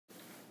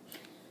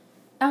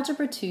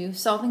Algebra 2,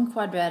 solving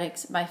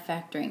quadratics by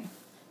factoring,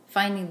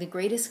 finding the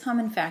greatest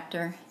common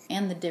factor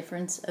and the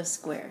difference of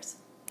squares.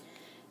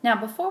 Now,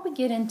 before we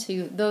get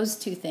into those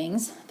two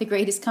things, the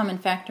greatest common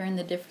factor and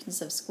the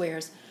difference of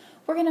squares,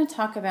 we're going to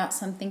talk about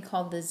something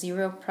called the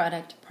zero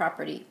product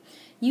property.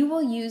 You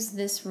will use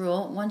this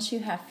rule once you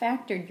have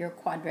factored your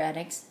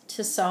quadratics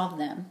to solve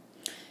them.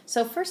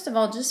 So first of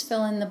all, just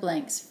fill in the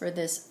blanks for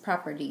this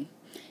property.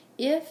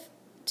 If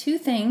two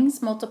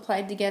things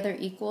multiplied together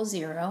equal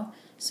 0,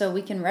 so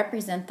we can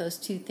represent those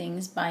two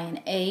things by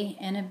an A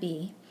and a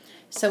B.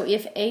 So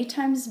if A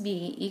times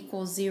B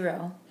equals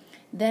 0,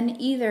 then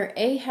either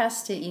A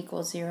has to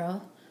equal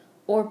 0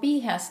 or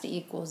B has to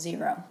equal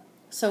 0.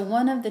 So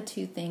one of the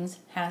two things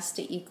has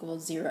to equal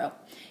 0.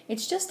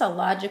 It's just a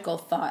logical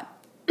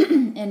thought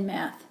in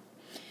math.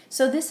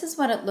 So this is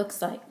what it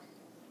looks like.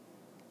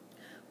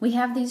 We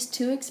have these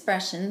two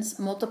expressions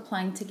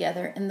multiplying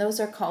together, and those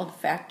are called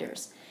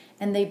factors,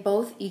 and they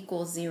both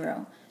equal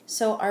 0.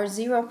 So our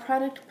zero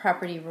product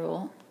property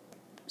rule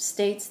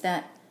states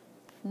that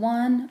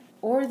one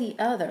or the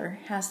other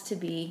has to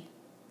be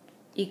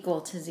equal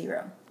to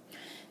 0.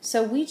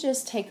 So we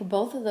just take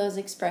both of those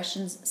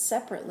expressions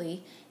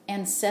separately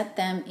and set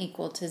them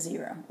equal to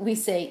 0. We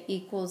say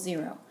equal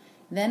 0.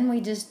 Then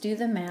we just do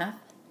the math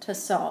to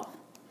solve.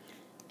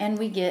 And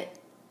we get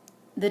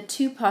the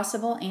two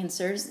possible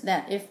answers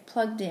that, if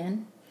plugged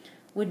in,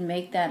 would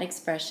make that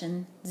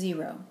expression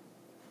 0.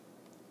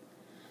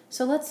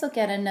 So let's look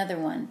at another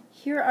one.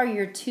 Here are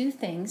your two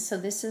things. So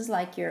this is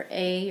like your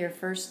A, your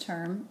first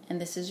term,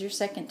 and this is your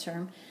second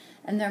term,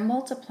 and they're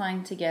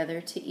multiplying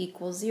together to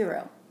equal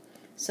 0.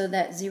 So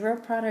that zero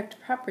product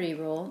property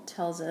rule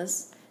tells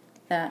us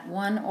that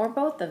one or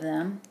both of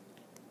them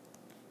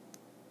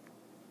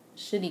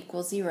should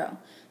equal 0.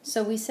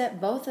 So we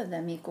set both of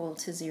them equal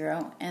to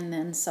 0 and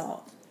then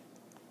solve.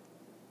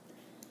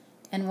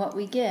 And what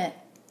we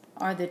get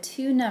are the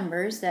two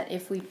numbers that,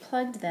 if we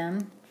plugged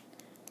them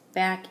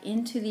back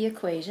into the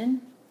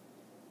equation,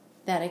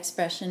 that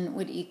expression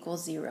would equal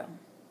 0.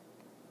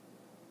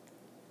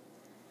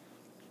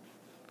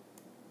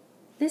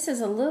 This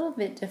is a little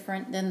bit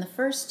different than the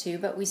first two,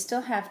 but we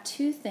still have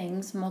two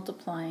things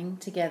multiplying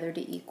together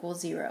to equal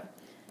 0.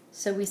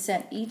 So we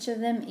set each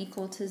of them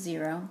equal to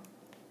 0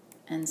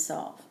 and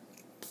solve.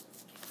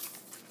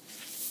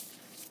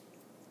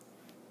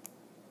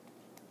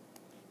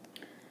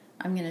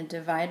 I'm going to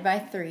divide by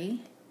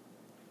 3,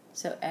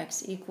 so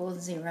x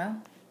equals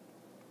 0,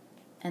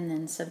 and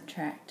then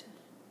subtract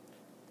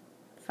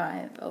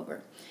 5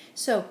 over.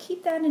 So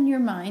keep that in your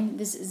mind,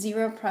 this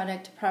zero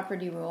product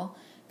property rule,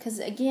 because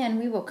again,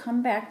 we will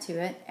come back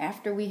to it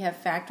after we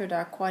have factored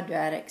our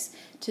quadratics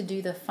to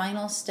do the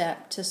final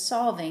step to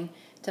solving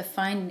to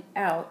find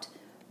out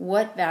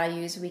what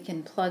values we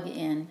can plug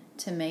in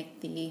to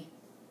make the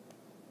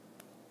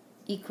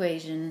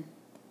equation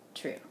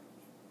true.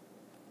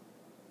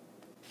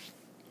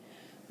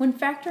 When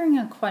factoring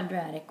a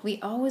quadratic, we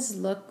always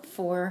look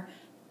for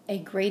a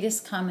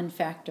greatest common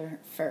factor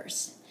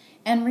first.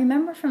 And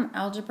remember from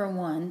Algebra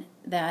 1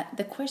 that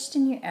the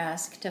question you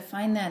ask to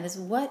find that is,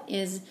 what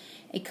is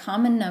a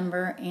common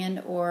number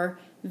and or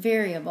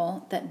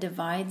variable that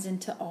divides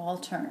into all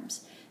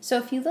terms? So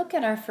if you look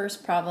at our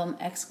first problem,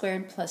 x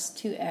squared plus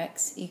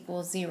 2x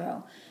equals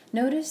 0,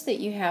 notice that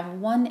you have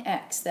one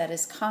x that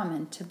is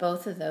common to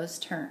both of those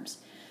terms.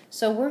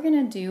 So we're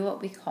going to do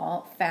what we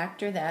call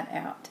factor that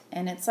out,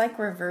 and it's like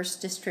reverse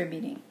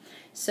distributing.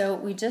 So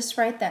we just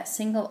write that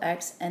single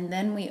x and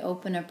then we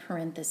open a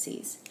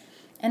parentheses.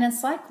 And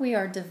it's like we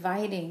are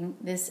dividing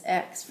this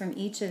x from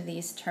each of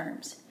these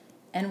terms.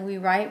 And we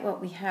write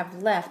what we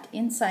have left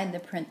inside the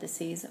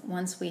parentheses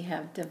once we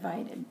have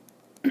divided.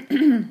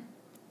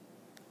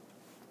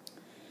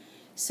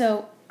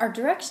 So our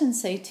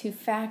directions say to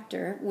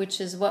factor,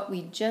 which is what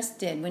we just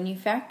did. When you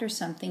factor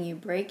something, you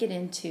break it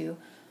into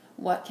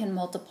what can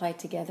multiply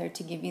together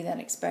to give you that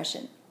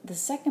expression. The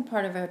second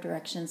part of our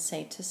directions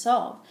say to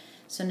solve.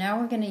 So now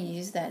we're going to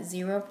use that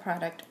zero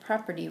product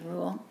property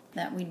rule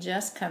that we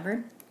just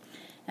covered,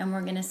 and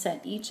we're going to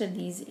set each of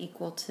these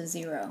equal to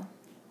 0.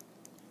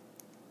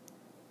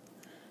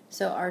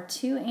 So our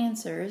two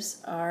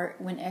answers are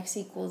when x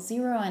equals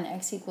 0 and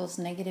x equals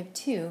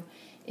 -2,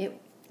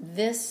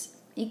 this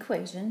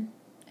equation,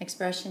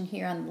 expression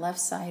here on the left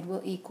side,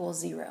 will equal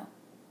 0.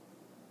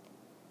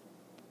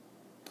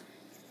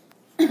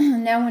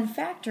 Now when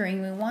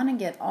factoring, we want to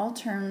get all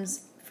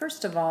terms,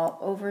 first of all,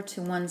 over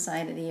to one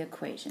side of the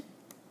equation.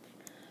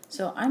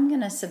 So I'm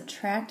going to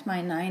subtract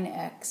my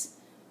 9x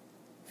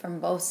from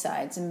both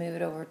sides and move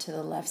it over to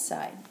the left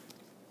side.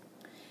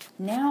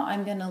 Now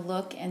I'm going to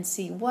look and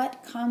see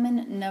what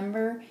common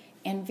number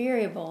and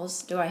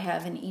variables do I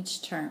have in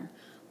each term.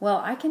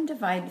 Well, I can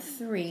divide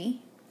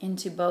 3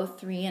 into both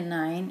 3 and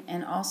 9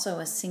 and also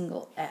a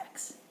single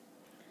x.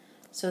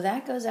 So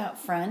that goes out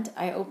front.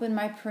 I open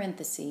my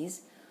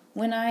parentheses.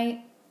 When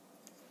I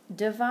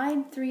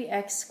divide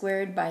 3x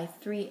squared by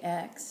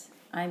 3x,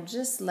 I'm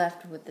just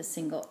left with the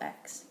single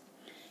x.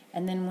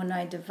 And then when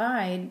I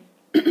divide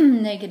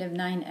negative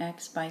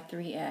 9x by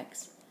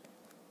 3x,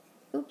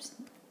 oops,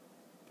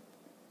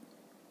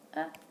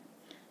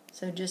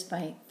 So just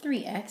by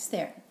 3x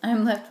there,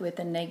 I'm left with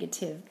a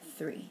negative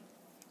 3.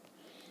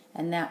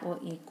 And that will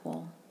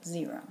equal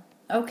 0.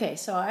 Okay,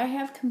 so I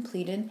have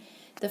completed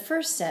the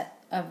first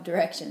set of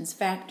directions,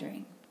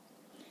 factoring.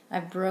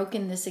 I've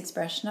broken this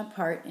expression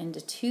apart into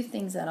two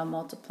things that I'll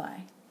multiply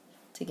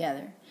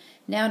together.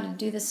 Now to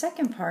do the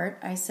second part,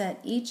 I set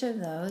each of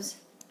those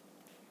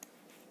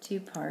two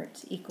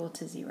parts equal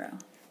to 0.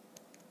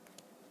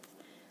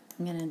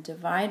 I'm going to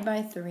divide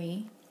by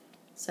 3,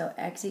 so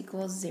x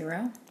equals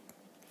 0,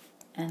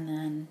 and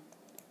then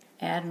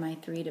add my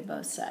 3 to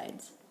both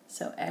sides,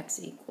 so x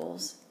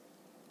equals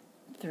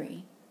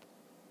 3.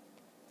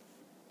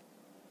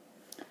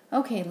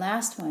 Okay,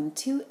 last one,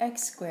 2x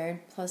squared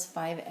plus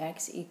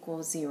 5x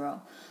equals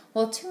 0.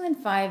 Well, 2 and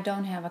 5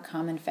 don't have a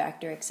common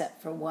factor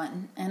except for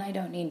 1, and I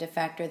don't need to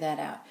factor that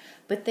out.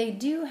 But they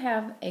do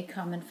have a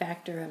common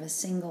factor of a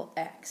single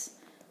x.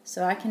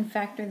 So I can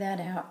factor that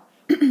out.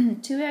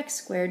 2x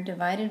squared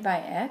divided by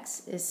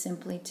x is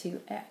simply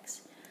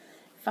 2x.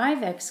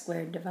 5x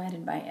squared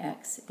divided by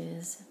x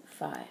is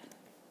 5.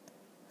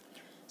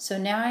 So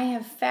now I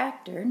have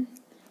factored,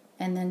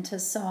 and then to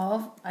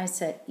solve, I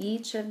set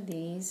each of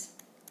these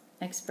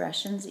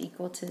expressions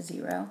equal to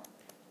 0.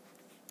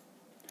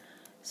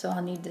 So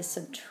I'll need to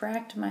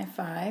subtract my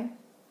 5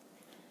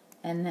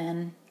 and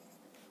then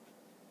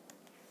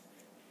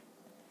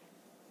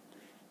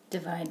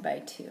divide by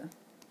 2.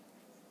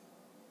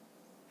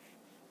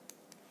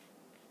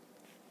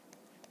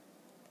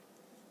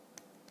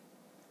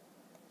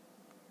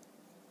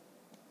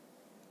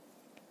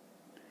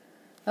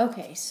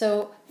 Okay,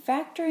 so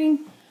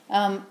factoring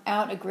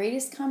out a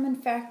greatest common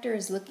factor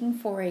is looking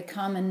for a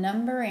common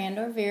number and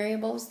or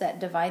variables that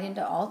divide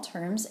into all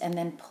terms and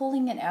then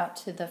pulling it out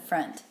to the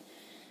front.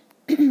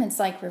 It's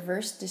like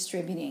reverse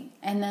distributing.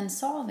 And then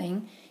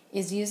solving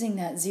is using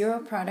that zero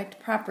product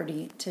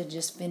property to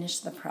just finish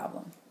the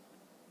problem.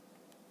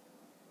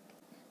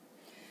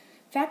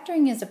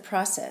 Factoring is a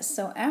process,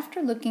 so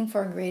after looking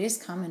for a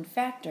greatest common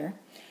factor,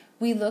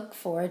 we look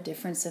for a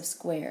difference of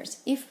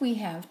squares if we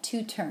have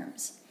two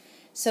terms.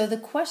 So the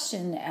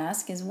question to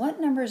ask is,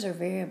 what numbers or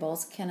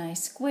variables can I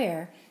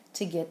square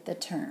to get the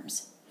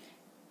terms?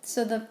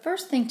 So the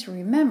first thing to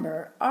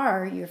remember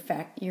are your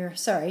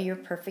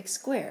perfect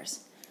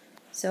squares.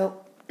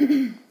 So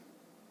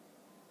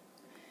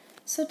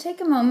take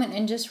a moment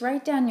and just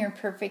write down your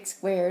perfect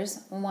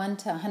squares 1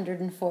 to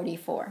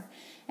 144.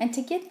 And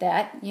to get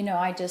that,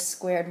 I just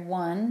squared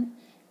 1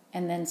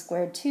 and then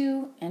squared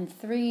 2 and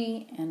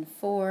 3 and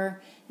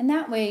 4, and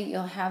that way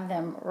you'll have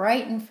them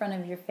right in front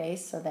of your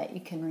face so that you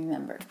can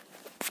remember.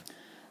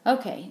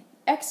 Okay,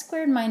 x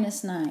squared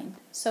minus 9.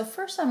 So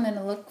first I'm going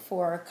to look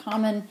for a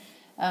common,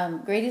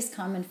 greatest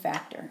common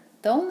factor.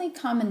 The only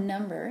common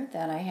number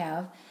that I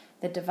have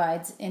that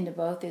divides into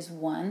both is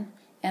 1,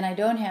 and I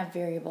don't have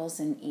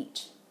variables in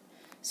each.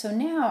 So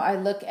now I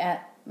look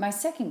at my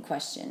second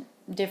question,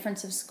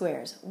 difference of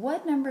squares.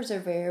 What numbers or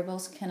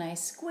variables can I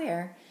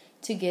square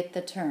to get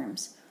the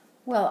terms?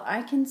 Well,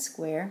 I can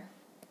square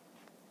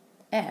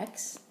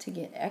x to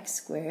get x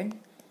squared,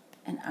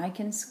 and I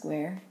can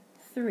square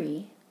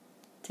 3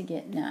 to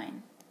get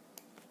 9.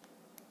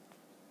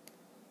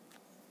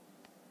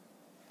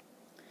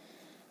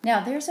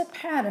 Now there's a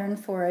pattern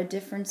for a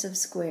difference of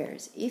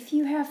squares. If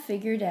you have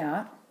figured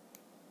out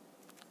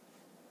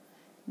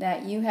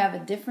that you have a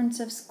difference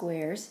of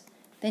squares,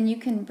 then you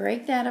can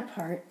break that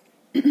apart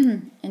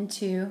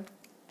into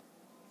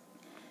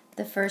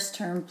the first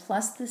term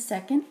plus the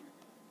second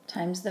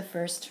times the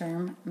first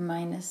term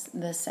minus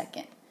the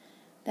second.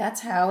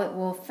 That's how it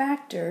will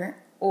factor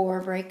or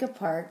break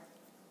apart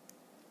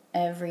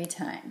every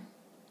time.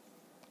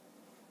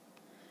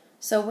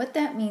 So what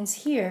that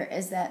means here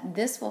is that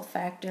this will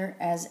factor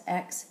as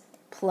x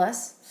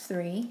plus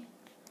 3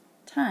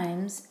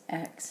 times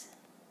x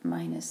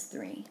minus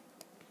 3.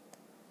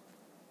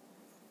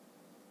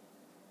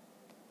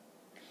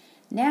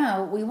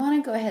 Now we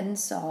want to go ahead and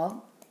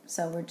solve,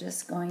 so we're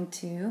just going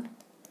to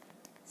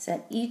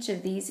set each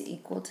of these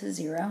equal to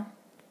 0.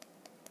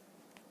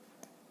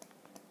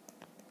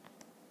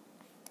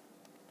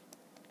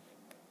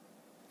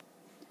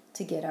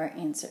 To get our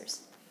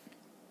answers.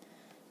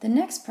 The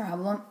next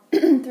problem,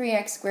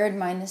 3x squared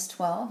minus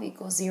 12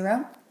 equals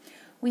 0.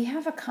 We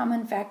have a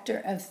common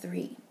factor of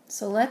 3.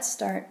 So let's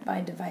start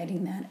by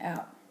dividing that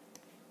out.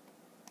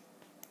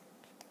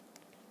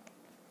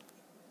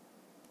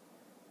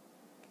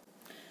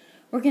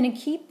 We're going to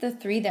keep the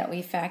 3 that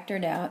we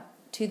factored out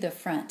to the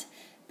front.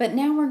 But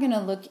now we're going to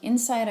look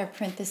inside our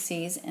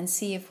parentheses and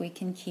see if we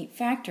can keep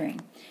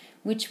factoring,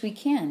 which we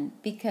can,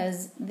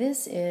 because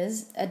this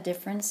is a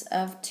difference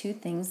of two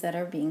things that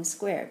are being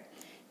squared.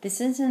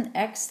 This is an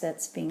x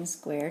that's being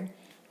squared,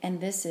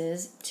 and this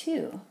is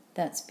 2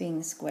 that's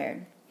being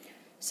squared.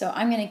 So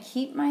I'm going to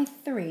keep my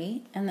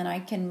 3, and then I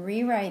can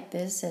rewrite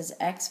this as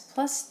x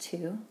plus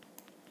 2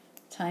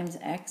 times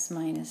x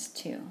minus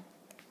 2.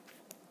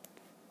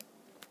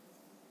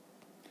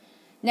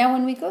 Now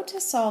when we go to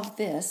solve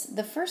this,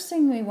 the first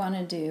thing we want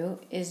to do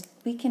is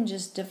we can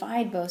just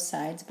divide both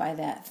sides by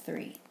that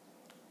 3.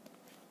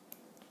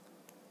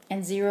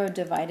 and 0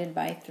 divided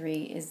by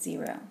 3 is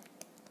 0.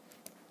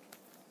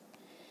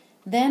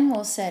 Then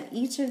we'll set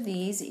each of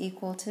these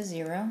equal to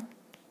 0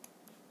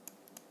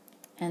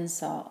 and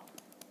solve.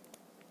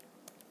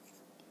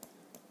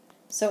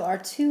 So our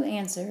two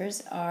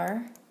answers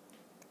are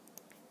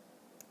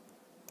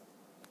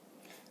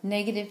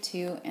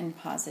 -2 and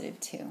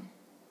 +2.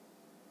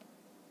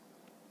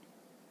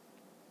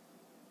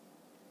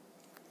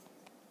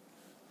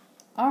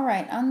 All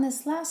right, on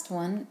this last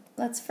one,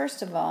 let's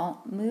first of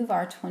all move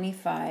our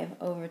 25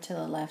 over to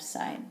the left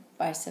side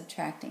by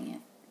subtracting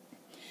it.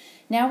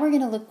 Now we're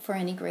going to look for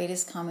any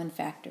greatest common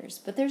factors,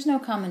 but there's no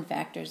common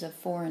factors of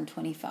 4 and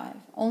 25.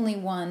 Only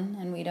one,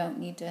 and we don't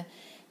need to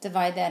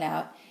divide that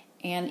out,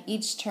 and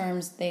each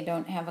terms, they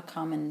don't have a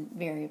common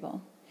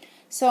variable.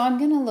 So I'm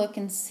going to look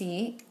and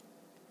see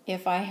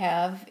if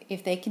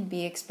they can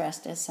be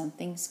expressed as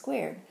something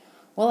squared.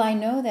 Well, I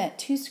know that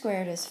 2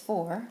 squared is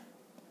 4,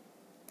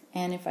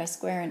 and if I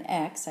square an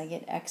x, I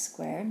get x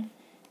squared,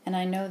 and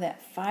I know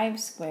that 5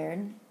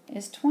 squared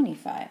is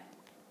 25.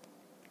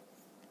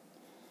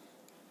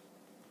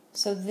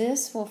 So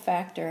this will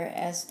factor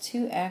as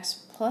 2x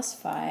plus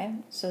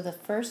 5, so the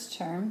first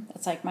term,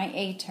 that's like my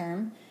a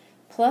term,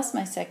 plus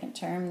my second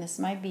term, this is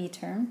my b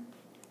term,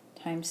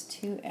 times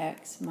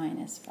 2x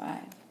minus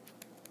 5.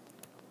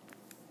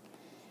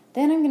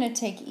 Then I'm going to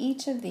take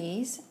each of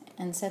these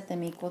and set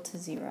them equal to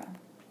 0.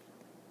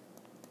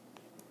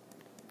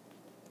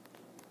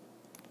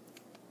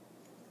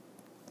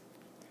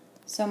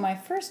 So my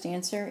first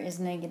answer is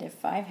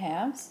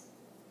 -5/2.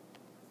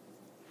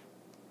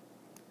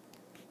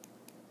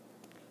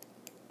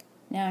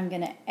 Now I'm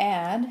going to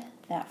add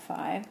that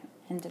 5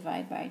 and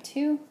divide by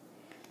 2.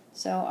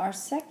 So our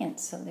second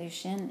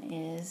solution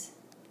is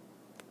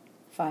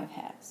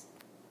 5/2.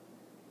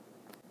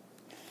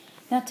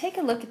 Now take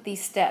a look at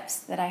these steps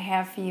that I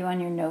have for you on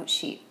your note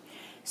sheet.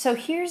 So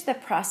here's the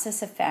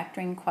process of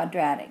factoring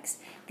quadratics.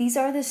 These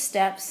are the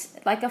steps,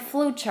 like a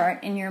flow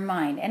chart in your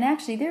mind. And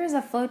actually there is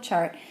a flow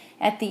chart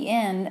at the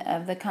end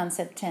of the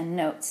Concept 10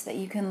 notes that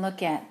you can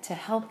look at to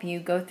help you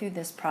go through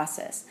this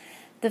process.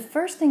 The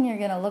first thing you're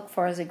going to look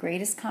for is a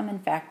greatest common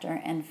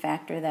factor and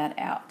factor that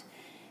out,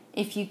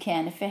 if you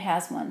can, if it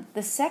has one.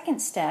 The second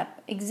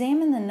step,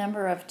 examine the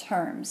number of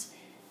terms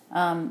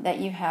that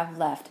you have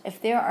left. If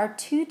there are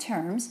 2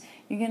 terms,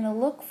 you're going to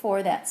look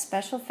for that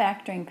special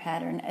factoring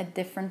pattern, a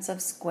difference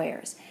of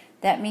squares.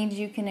 That means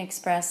you can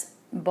express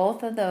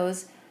both of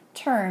those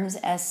terms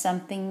as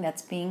something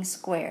that's being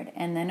squared,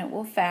 and then it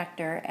will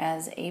factor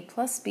as a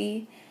plus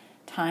b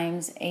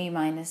times a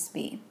minus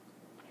b.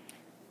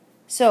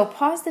 So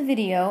pause the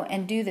video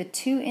and do the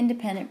 2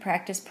 independent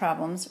practice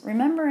problems.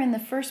 Remember, in the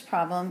first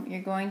problem,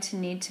 you're going to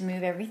need to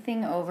move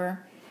everything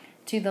over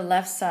to the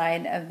left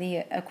side of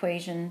the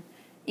equation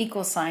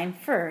equal sign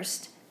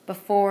first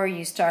before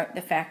you start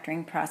the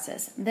factoring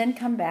process. Then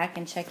come back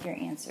and check your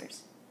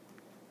answers.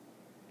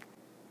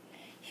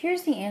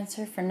 Here's the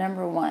answer for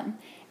number 1.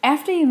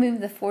 After you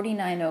move the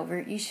 49 over,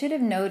 you should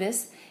have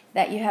noticed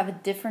that you have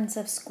a difference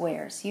of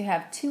squares. You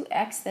have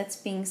 2x that's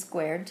being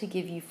squared to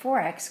give you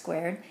 4x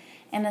squared,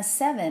 and a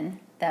 7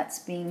 that's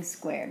being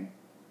squared.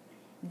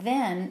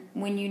 Then,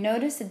 when you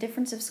notice a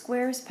difference of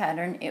squares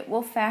pattern, it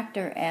will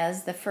factor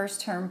as the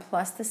first term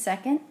plus the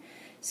second.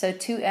 So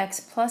 2x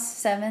plus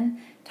 7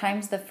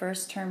 times the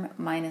first term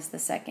minus the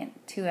second,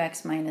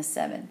 2x minus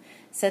 7.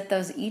 Set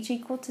those each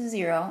equal to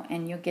 0,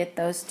 and you'll get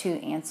those 2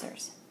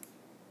 answers.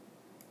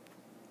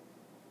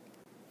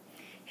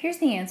 Here's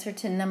the answer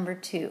to number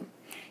 2.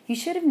 You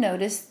should have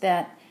noticed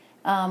that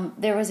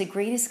there was a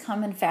greatest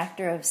common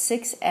factor of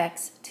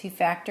 6x to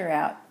factor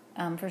out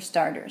for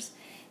starters.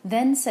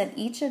 Then set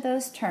each of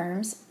those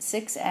terms,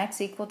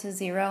 6x equal to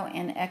 0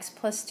 and x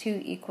plus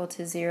 2 equal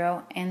to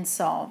 0, and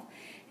solve.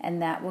 And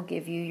that will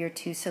give you your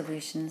 2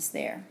 solutions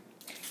there.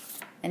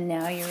 And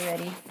now you're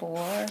ready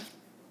for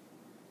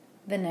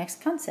the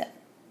next concept.